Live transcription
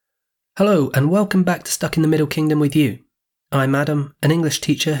Hello and welcome back to Stuck in the Middle Kingdom with you. I'm Adam, an English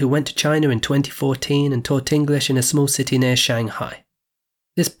teacher who went to China in 2014 and taught English in a small city near Shanghai.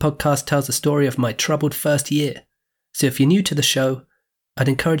 This podcast tells the story of my troubled first year, so if you're new to the show, I'd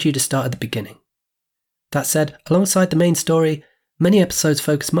encourage you to start at the beginning. That said, alongside the main story, many episodes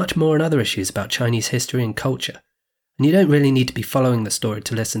focus much more on other issues about Chinese history and culture, and you don't really need to be following the story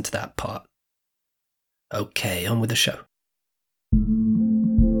to listen to that part. Okay, on with the show.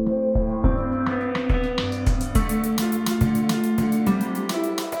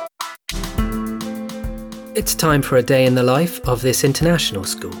 It's time for a day in the life of this international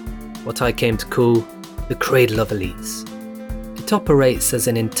school, what I came to call the Cradle of Elites. It operates as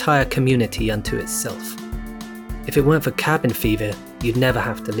an entire community unto itself. If it weren't for cabin fever, you'd never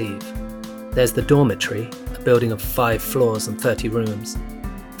have to leave. There's the dormitory, a building of 5 floors and 30 rooms.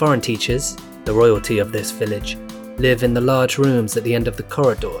 Foreign teachers, the royalty of this village, live in the large rooms at the end of the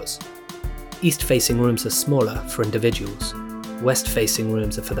corridors. East-facing rooms are smaller for individuals. West-facing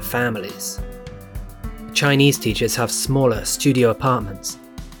rooms are for the families. Chinese teachers have smaller studio apartments,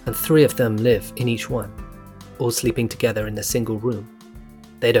 and 3 of them live in each one, all sleeping together in a single room.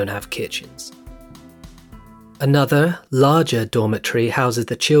 They don't have kitchens. Another, larger dormitory houses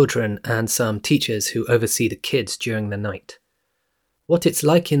the children and some teachers who oversee the kids during the night. What it's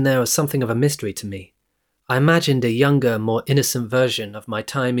like in there was something of a mystery to me. I imagined a younger, more innocent version of my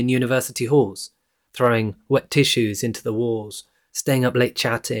time in university halls, throwing wet tissues into the walls, staying up late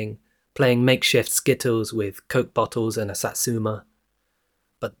chatting, playing makeshift skittles with Coke bottles and a Satsuma.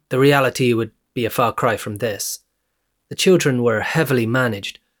 But the reality would be a far cry from this. The children were heavily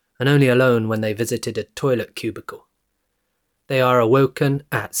managed and only alone when they visited a toilet cubicle. They are awoken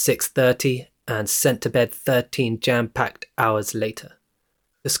at 6:30 and sent to bed 13 jam-packed hours later.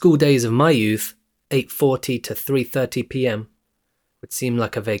 The school days of my youth, 8:40 to 3:30 p.m, would seem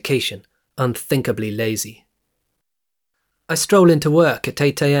like a vacation, unthinkably lazy. I stroll into work at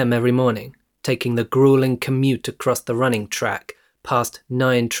 8 a.m. every morning, taking the grueling commute across the running track, past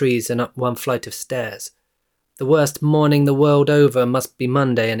 9 trees and up 1 flight of stairs. The worst morning the world over must be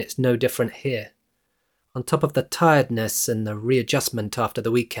Monday, and it's no different here. On top of the tiredness and the readjustment after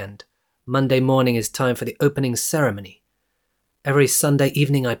the weekend, Monday morning is time for the opening ceremony. Every Sunday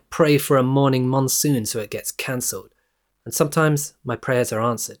evening I pray for a morning monsoon so it gets cancelled, and sometimes my prayers are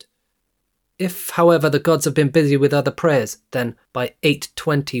answered. If, however, the gods have been busy with other prayers, then by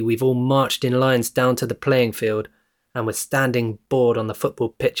 8:20 we've all marched in lines down to the playing field, and we're standing bored on the football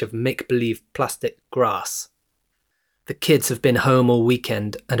pitch of make-believe plastic grass. The kids have been home all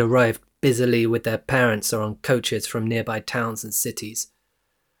weekend and arrived busily with their parents or on coaches from nearby towns and cities.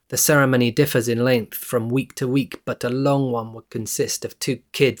 The ceremony differs in length from week to week, but a long one would consist of 2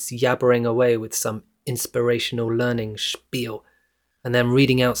 kids yabbering away with some inspirational learning spiel, and then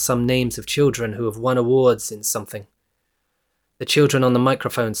reading out some names of children who have won awards in something. The children on the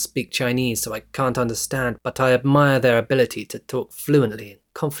microphone speak Chinese, so I can't understand, but I admire their ability to talk fluently and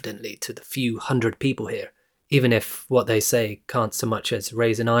confidently to the few hundred people here, even if what they say can't so much as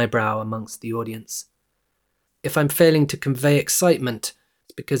raise an eyebrow amongst the audience. If I'm failing to convey excitement,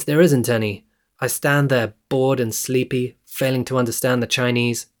 it's because there isn't any. I stand there bored and sleepy, failing to understand the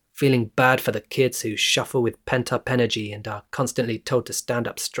Chinese, feeling bad for the kids who shuffle with pent-up energy and are constantly told to stand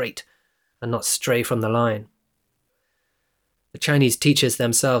up straight and not stray from the line. The Chinese teachers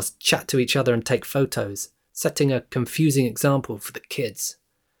themselves chat to each other and take photos, setting a confusing example for the kids.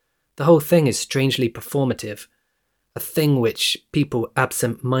 The whole thing is strangely performative, a thing which people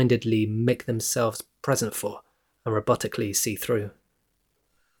absent-mindedly make themselves present for and robotically see through.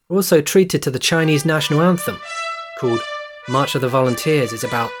 We're also treated to the Chinese national anthem, called March of the Volunteers. Is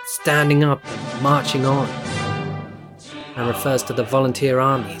about standing up and marching on, and refers to the volunteer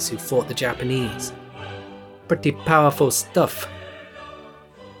armies who fought the Japanese. Pretty powerful stuff.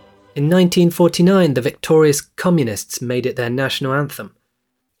 In 1949, the victorious communists made it their national anthem.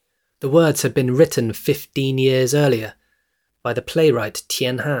 The words had been written 15 years earlier by the playwright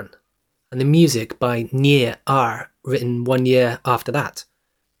Tian Han, and the music by Nie R, written 1 year after that.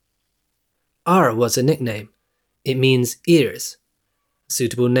 R was a nickname. It means ears, a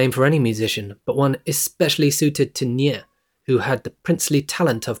suitable name for any musician, but one especially suited to Nie, who had the princely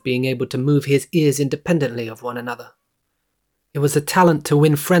talent of being able to move his ears independently of one another. It was a talent to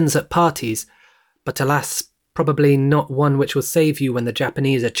win friends at parties, but alas, probably not one which will save you when the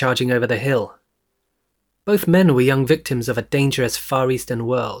Japanese are charging over the hill. Both men were young victims of a dangerous Far Eastern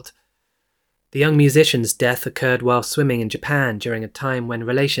world. The young musician's death occurred while swimming in Japan during a time when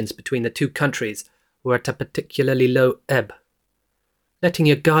relations between the 2 countries were at a particularly low ebb. Letting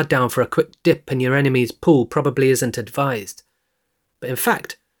your guard down for a quick dip in your enemy's pool probably isn't advised. But in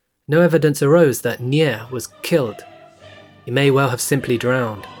fact, no evidence arose that Nie was killed. He may well have simply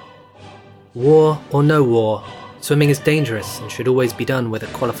drowned. War or no war, swimming is dangerous and should always be done with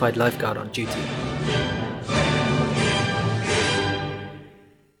a qualified lifeguard on duty.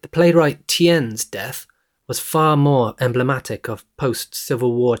 The playwright Tian's death was far more emblematic of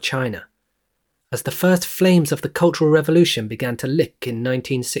post-Civil War China. As the first flames of the Cultural Revolution began to lick in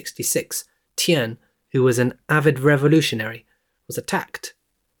 1966, Tian, who was an avid revolutionary, was attacked.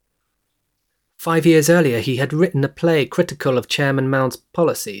 5 years earlier, he had written a play critical of Chairman Mao's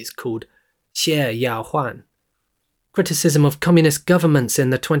policies called Xie Yao Huan. Criticism of communist governments in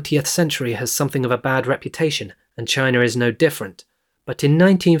the 20th century has something of a bad reputation, and China is no different. But in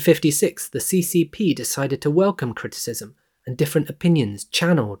 1956, the CCP decided to welcome criticism and different opinions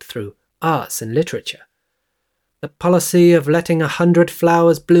channeled through arts and literature. The policy of letting 100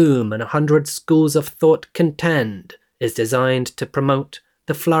 flowers bloom and 100 schools of thought contend is designed to promote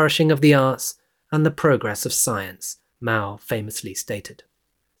the flourishing of the arts and the progress of science, Mao famously stated.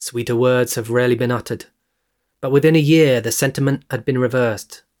 Sweeter words have rarely been uttered, but within a year the sentiment had been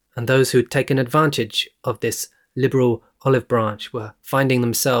reversed, and those who'd taken advantage of this liberal olive branch were finding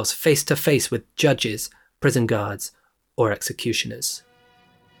themselves face to face with judges, prison guards, or executioners.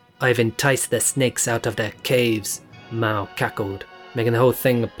 "I've enticed the snakes out of their caves," Mao cackled, making the whole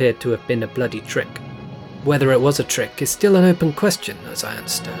thing appear to have been a bloody trick. Whether it was a trick is still an open question, as I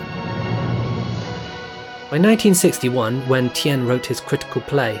understand. By 1961, when Tian wrote his critical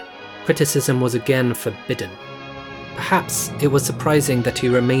play, criticism was again forbidden. Perhaps it was surprising that he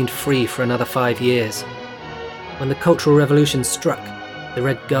remained free for another 5 years. When the Cultural Revolution struck, the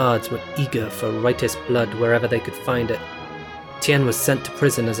Red Guards were eager for righteous blood wherever they could find it. Tian was sent to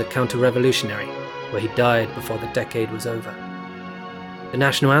prison as a counter-revolutionary, where he died before the decade was over. The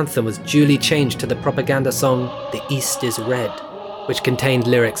national anthem was duly changed to the propaganda song "The East is Red," which contained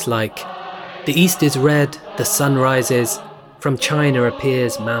lyrics like, "The East is red, the sun rises, from China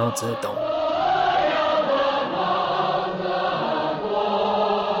appears Mao Zedong."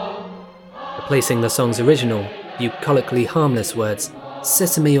 Replacing the song's original, bucolically harmless words,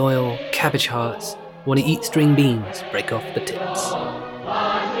 "Sesame oil, cabbage hearts, wanna eat string beans, break off the tips."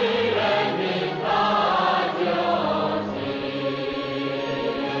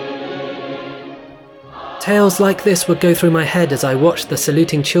 Tales like this would go through my head as I watched the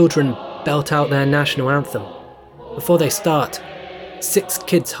saluting children belt out their national anthem. Before they start, 6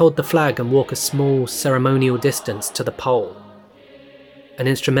 kids hold the flag and walk a small ceremonial distance to the pole. An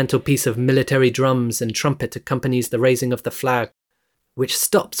instrumental piece of military drums and trumpet accompanies the raising of the flag, which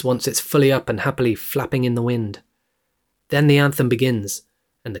stops once it's fully up and happily flapping in the wind. Then the anthem begins,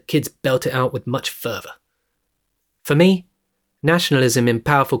 and the kids belt it out with much fervour. For me, nationalism in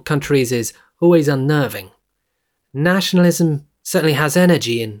powerful countries is always unnerving. Nationalism certainly has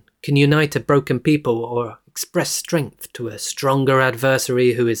energy and can unite a broken people or express strength to a stronger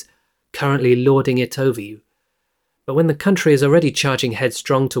adversary who is currently lording it over you. But when the country is already charging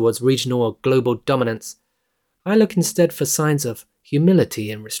headstrong towards regional or global dominance, I look instead for signs of humility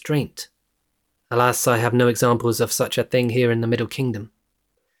and restraint. Alas, I have no examples of such a thing here in the Middle Kingdom.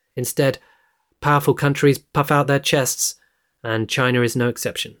 Instead, powerful countries puff out their chests, and China is no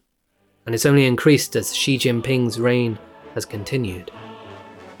exception. And it's only increased as Xi Jinping's reign has continued.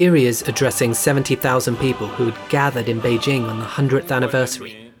 Here he is addressing 70,000 people who had gathered in Beijing on the 100th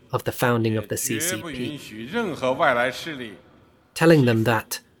anniversary of the founding of the CCP, telling them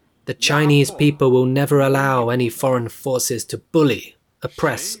that the Chinese people will never allow any foreign forces to bully,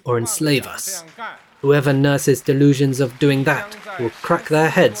 oppress, or enslave us. Whoever nurses delusions of doing that will crack their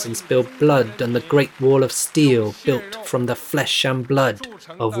heads and spill blood on the Great Wall of Steel built from the flesh and blood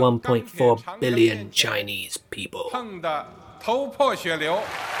of 1.4 billion Chinese people.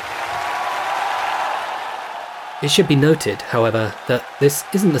 It should be noted, however, that this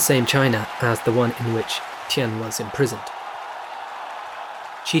isn't the same China as the one in which Tian was imprisoned.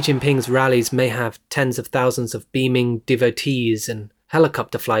 Xi Jinping's rallies may have tens of thousands of beaming devotees and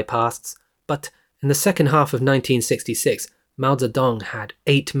helicopter flypasts, but in the second half of 1966, Mao Zedong had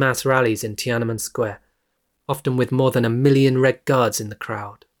 8 mass rallies in Tiananmen Square, often with more than 1 million Red Guards in the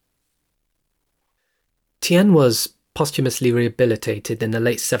crowd. Tian was posthumously rehabilitated in the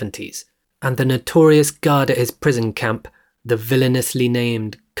late 70s, and the notorious guard at his prison camp, the villainously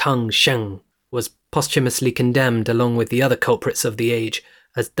named Kang Sheng, was posthumously condemned along with the other culprits of the age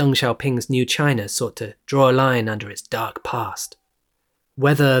as Deng Xiaoping's new China sought to draw a line under its dark past.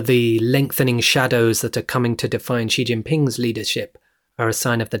 Whether the lengthening shadows that are coming to define Xi Jinping's leadership are a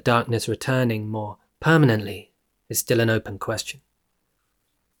sign of the darkness returning more permanently is still an open question.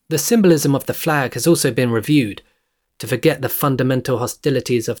 The symbolism of the flag has also been reviewed. to forget the fundamental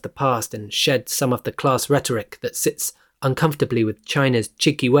hostilities of the past and shed some of the class rhetoric that sits uncomfortably with China's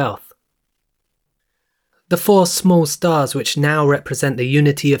cheeky wealth. The 4 small stars which now represent the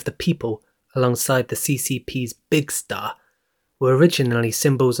unity of the people alongside the CCP's big star were originally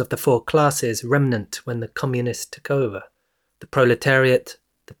symbols of the 4 classes remnant when the communists took over: the proletariat,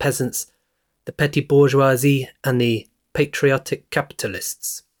 the peasants, the petty bourgeoisie, and the patriotic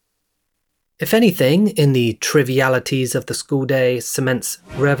capitalists. If anything, in the trivialities of the school day cements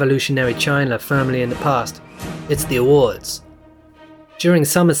revolutionary China firmly in the past, it's the awards. During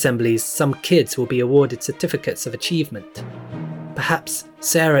some assemblies, some kids will be awarded certificates of achievement. Perhaps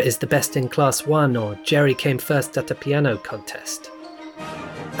Sarah is the best in class 1, or Jerry came first at a piano contest.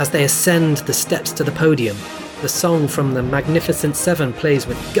 As they ascend the steps to the podium, the song from the Magnificent Seven plays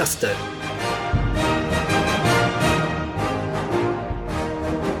with gusto.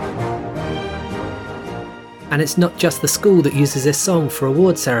 And it's not just the school that uses this song for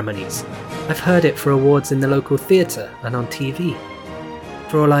award ceremonies. I've heard it for awards in the local theatre and on TV.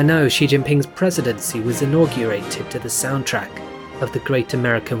 For all I know, Xi Jinping's presidency was inaugurated to the soundtrack of the Great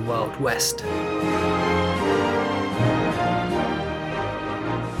American Wild West.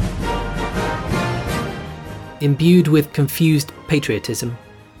 Imbued with confused patriotism,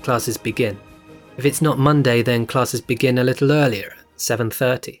 classes begin. If it's not Monday, then classes begin a little earlier,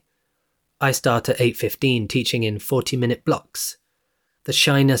 7:30. I start at 8:15, teaching in 40-minute blocks. The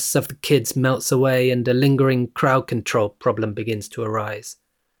shyness of the kids melts away and a lingering crowd control problem begins to arise.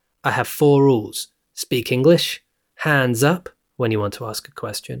 I have 4 rules. Speak English, hands up when you want to ask a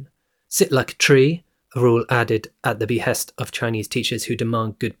question, sit like a tree, a rule added at the behest of Chinese teachers who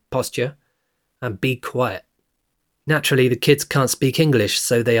demand good posture, and be quiet. Naturally, the kids can't speak English,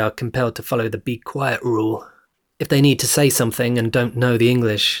 so they are compelled to follow the be quiet rule. If they need to say something and don't know the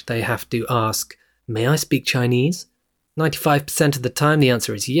English, they have to ask, "May I speak Chinese?" 95% of the time the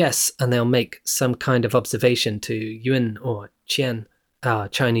answer is yes, and they'll make some kind of observation to Yun or Qian, our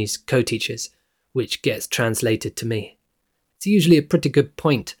Chinese co-teachers, which gets translated to me. It's usually a pretty good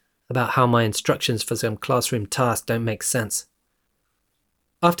point about how my instructions for some classroom task don't make sense.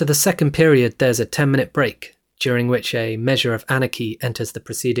 After the second period, there's a 10-minute break, during which a measure of anarchy enters the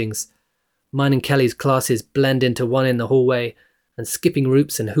proceedings. Mine and Kelly's classes blend into one in the hallway, and skipping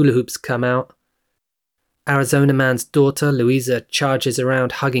ropes and hula hoops come out. Arizona Man's daughter, Louisa, charges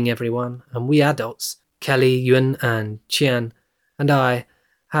around hugging everyone, and we adults, Kelly, Yun, and Qian, and I,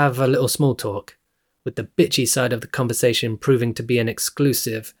 have a little small talk, with the bitchy side of the conversation proving to be an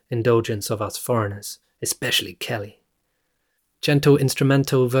exclusive indulgence of us foreigners, especially Kelly. Gentle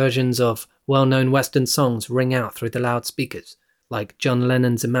instrumental versions of well-known Western songs ring out through the loudspeakers, like John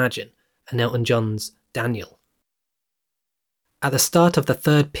Lennon's Imagine and Elton John's Daniel. At the start of the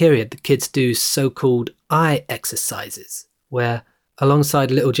third period, the kids do so-called eye exercises, where, alongside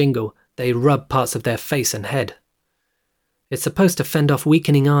Little Jingle, they rub parts of their face and head. It's supposed to fend off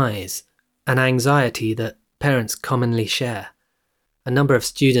weakening eyes, an anxiety that parents commonly share. A number of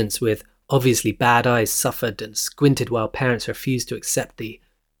students with obviously bad eyes suffered and squinted while parents refused to accept the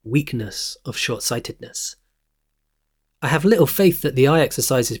weakness of short-sightedness. I have little faith that the eye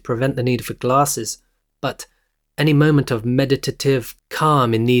exercises prevent the need for glasses, but any moment of meditative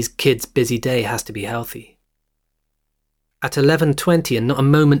calm in these kids' busy day has to be healthy. At 11:20, and not a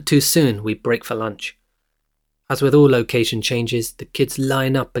moment too soon, we break for lunch. As with all location changes, the kids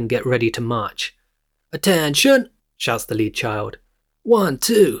line up and get ready to march. "Attention!" shouts the lead child. "1,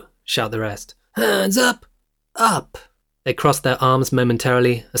 2, shout the rest. "Hands up! Up!" They cross their arms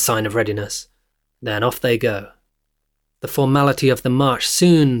momentarily, a sign of readiness. Then off they go. The formality of the march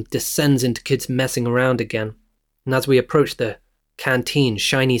soon descends into kids messing around again, and as we approach the canteen,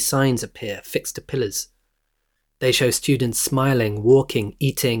 shiny signs appear, fixed to pillars. They show students smiling, walking,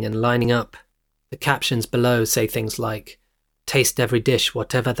 eating, and lining up. The captions below say things like, "Taste every dish,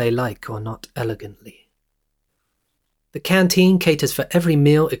 whatever they like or not elegantly." The canteen caters for every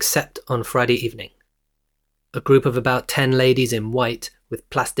meal except on Friday evening. A group of about 10 ladies in white with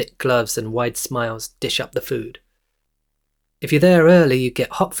plastic gloves and wide smiles dish up the food. If you're there early, you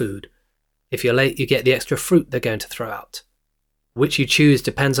get hot food. If you're late, you get the extra fruit they're going to throw out. Which you choose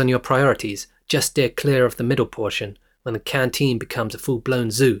depends on your priorities. Just steer clear of the middle portion when the canteen becomes a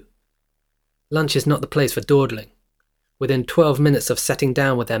full-blown zoo. Lunch is not the place for dawdling. Within 12 minutes of setting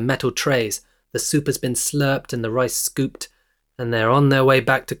down with their metal trays, the soup has been slurped and the rice scooped, and they're on their way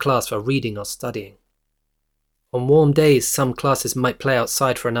back to class for reading or studying. On warm days, some classes might play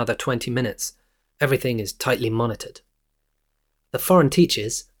outside for another 20 minutes. Everything is tightly monitored. The foreign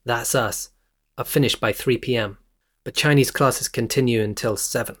teachers, that's us, are finished by 3 p.m, but Chinese classes continue until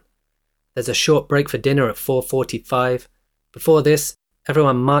 7. There's a short break for dinner at 4:45. Before this,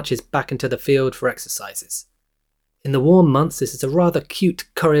 everyone marches back into the field for exercises. In the warm months, this is a rather cute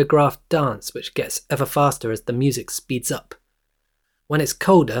choreographed dance which gets ever faster as the music speeds up. When it's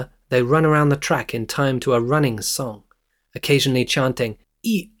colder, they run around the track in time to a running song, occasionally chanting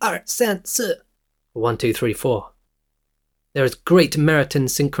 1, 2, 3, 4, 1, 2, 3, 4. There is great merit in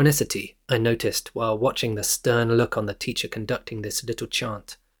synchronicity, I noticed while watching the stern look on the teacher conducting this little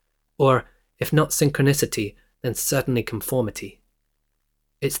chant. Or, if not synchronicity, then certainly conformity.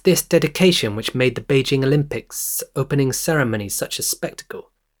 It's this dedication which made the Beijing Olympics opening ceremony such a spectacle.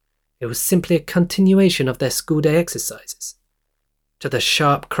 It was simply a continuation of their school day exercises. To the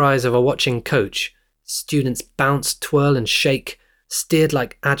sharp cries of a watching coach, students bounce, twirl and shake, steered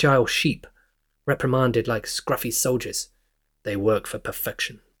like agile sheep, reprimanded like scruffy soldiers. They work for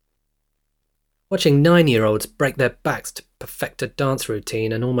perfection. Watching 9-year-olds break their backs to perfect a dance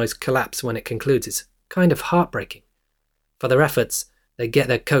routine and almost collapse when it concludes is kind of heartbreaking. For their efforts, they get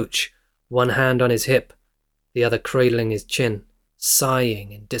their coach, one hand on his hip, the other cradling his chin,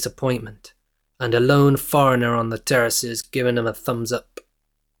 sighing in disappointment, and a lone foreigner on the terraces giving him a thumbs up.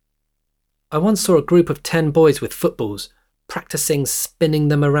 I once saw a group of 10 boys with footballs, practicing spinning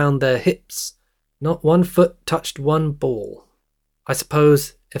them around their hips. Not one foot touched one ball. I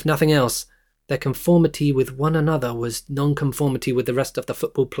suppose, if nothing else, their conformity with one another was non-conformity with the rest of the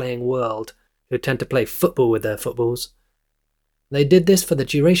football-playing world, who tend to play football with their footballs. They did this for the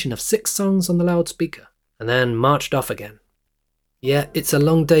duration of 6 songs on the loudspeaker, and then marched off again. Yeah, it's a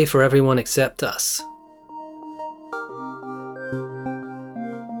long day for everyone except us.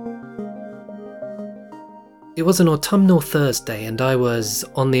 It was an autumnal Thursday, and I was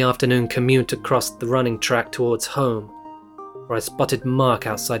on the afternoon commute across the running track towards home, where I spotted Mark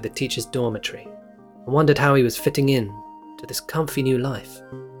outside the teacher's dormitory, and wondered how he was fitting in to this comfy new life.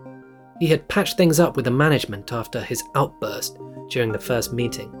 He had patched things up with the management after his outburst during the first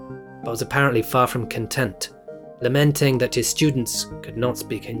meeting, but was apparently far from content, lamenting that his students could not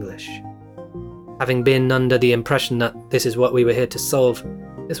speak English. Having been under the impression that this is what we were here to solve,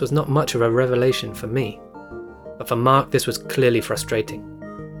 this was not much of a revelation for me. But for Mark, this was clearly frustrating.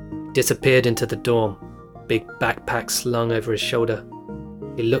 He disappeared into the dorm, big backpack slung over his shoulder.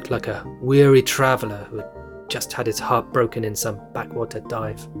 He looked like a weary traveller who had just had his heart broken in some backwater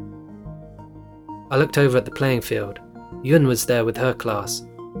dive. I looked over at the playing field. Yun was there with her class,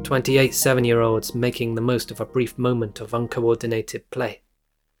 28 7-year-olds making the most of a brief moment of uncoordinated play.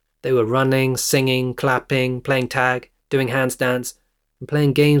 They were running, singing, clapping, playing tag, doing handstands, and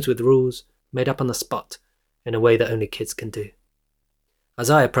playing games with rules made up on the spot in a way that only kids can do. As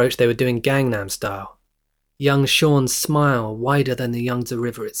I approached, they were doing Gangnam Style. Young Sean's smile wider than the Yangtze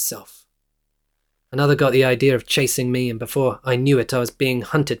River itself. Another got the idea of chasing me, and before I knew it, I was being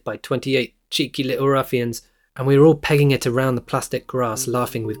hunted by 28 cheeky little ruffians, and we were all pegging it around the plastic grass,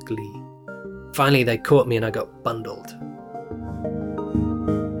 laughing with glee. Finally, they caught me and I got bundled.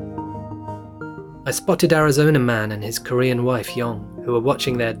 I spotted Arizona Man and his Korean wife, Yong, who were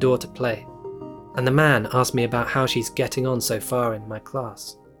watching their daughter play, and the man asked me about how she's getting on so far in my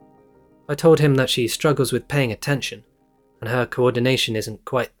class. I told him that she struggles with paying attention, and her coordination isn't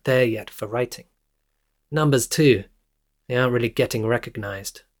quite there yet for writing. Numbers too, they aren't really getting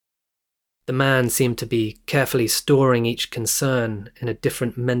recognized. The man seemed to be carefully storing each concern in a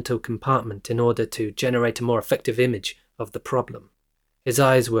different mental compartment in order to generate a more effective image of the problem. His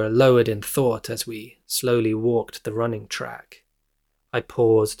eyes were lowered in thought as we slowly walked the running track. I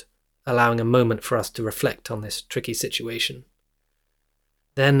paused, allowing a moment for us to reflect on this tricky situation.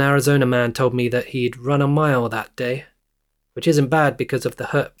 Then Arizona Man told me that he'd run a mile that day, which isn't bad because of the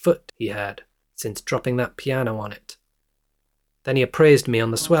hurt foot he had since dropping that piano on it. Then he appraised me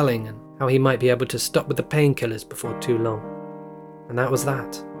on the swelling and how he might be able to stop with the painkillers before too long. And that was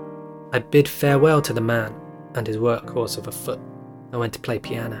that. I bid farewell to the man and his workhorse of a foot. I went to play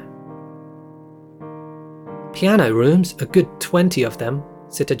piano. Piano rooms, a good 20 of them,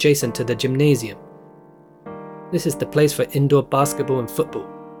 sit adjacent to the gymnasium. This is the place for indoor basketball and football.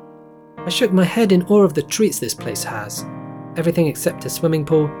 I shook my head in awe of the treats this place has. Everything except a swimming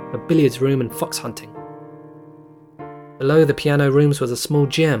pool, a billiards room and fox hunting. Below the piano rooms was a small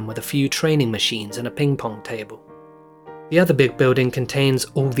gym with a few training machines and a ping pong table. The other big building contains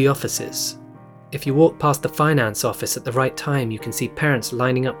all the offices. If you walk past the finance office at the right time, you can see parents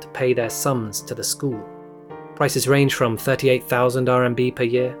lining up to pay their sums to the school. Prices range from 38,000 RMB per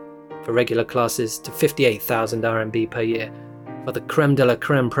year for regular classes to 58,000 RMB per year for the creme de la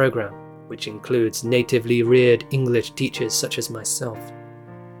creme program, which includes natively reared English teachers such as myself.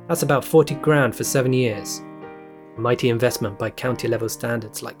 That's about 40 grand for 7 years. A mighty investment by county-level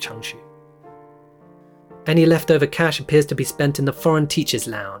standards like Changshu. Any leftover cash appears to be spent in the foreign teachers'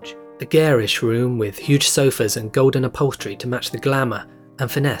 lounge, a garish room with huge sofas and golden upholstery to match the glamour and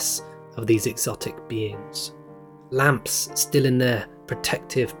finesse of these exotic beings. Lamps still in their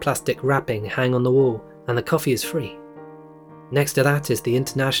protective plastic wrapping hang on the wall, and the coffee is free. Next to that is the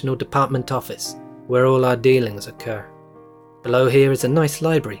International Department Office, where all our dealings occur. Below here is a nice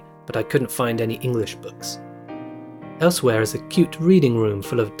library, but I couldn't find any English books. Elsewhere is a cute reading room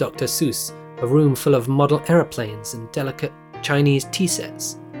full of Dr. Seuss, a room full of model aeroplanes and delicate Chinese tea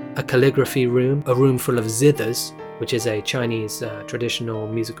sets, a calligraphy room, a room full of zithers, which is a Chinese traditional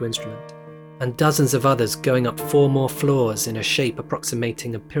musical instrument, and dozens of others going up 4 more floors in a shape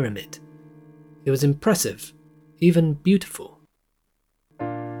approximating a pyramid. It was impressive, even beautiful.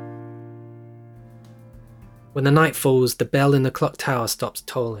 When the night falls, the bell in the clock tower stops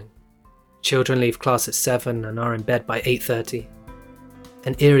tolling. Children leave class at 7 and are in bed by 8:30.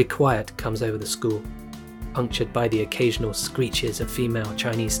 An eerie quiet comes over the school, punctured by the occasional screeches of female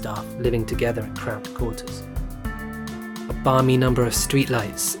Chinese staff living together in cramped quarters. A balmy number of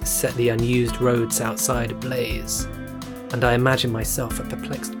streetlights set the unused roads outside ablaze, and I imagine myself a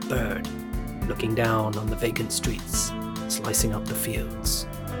perplexed bird looking down on the vacant streets, slicing up the fields.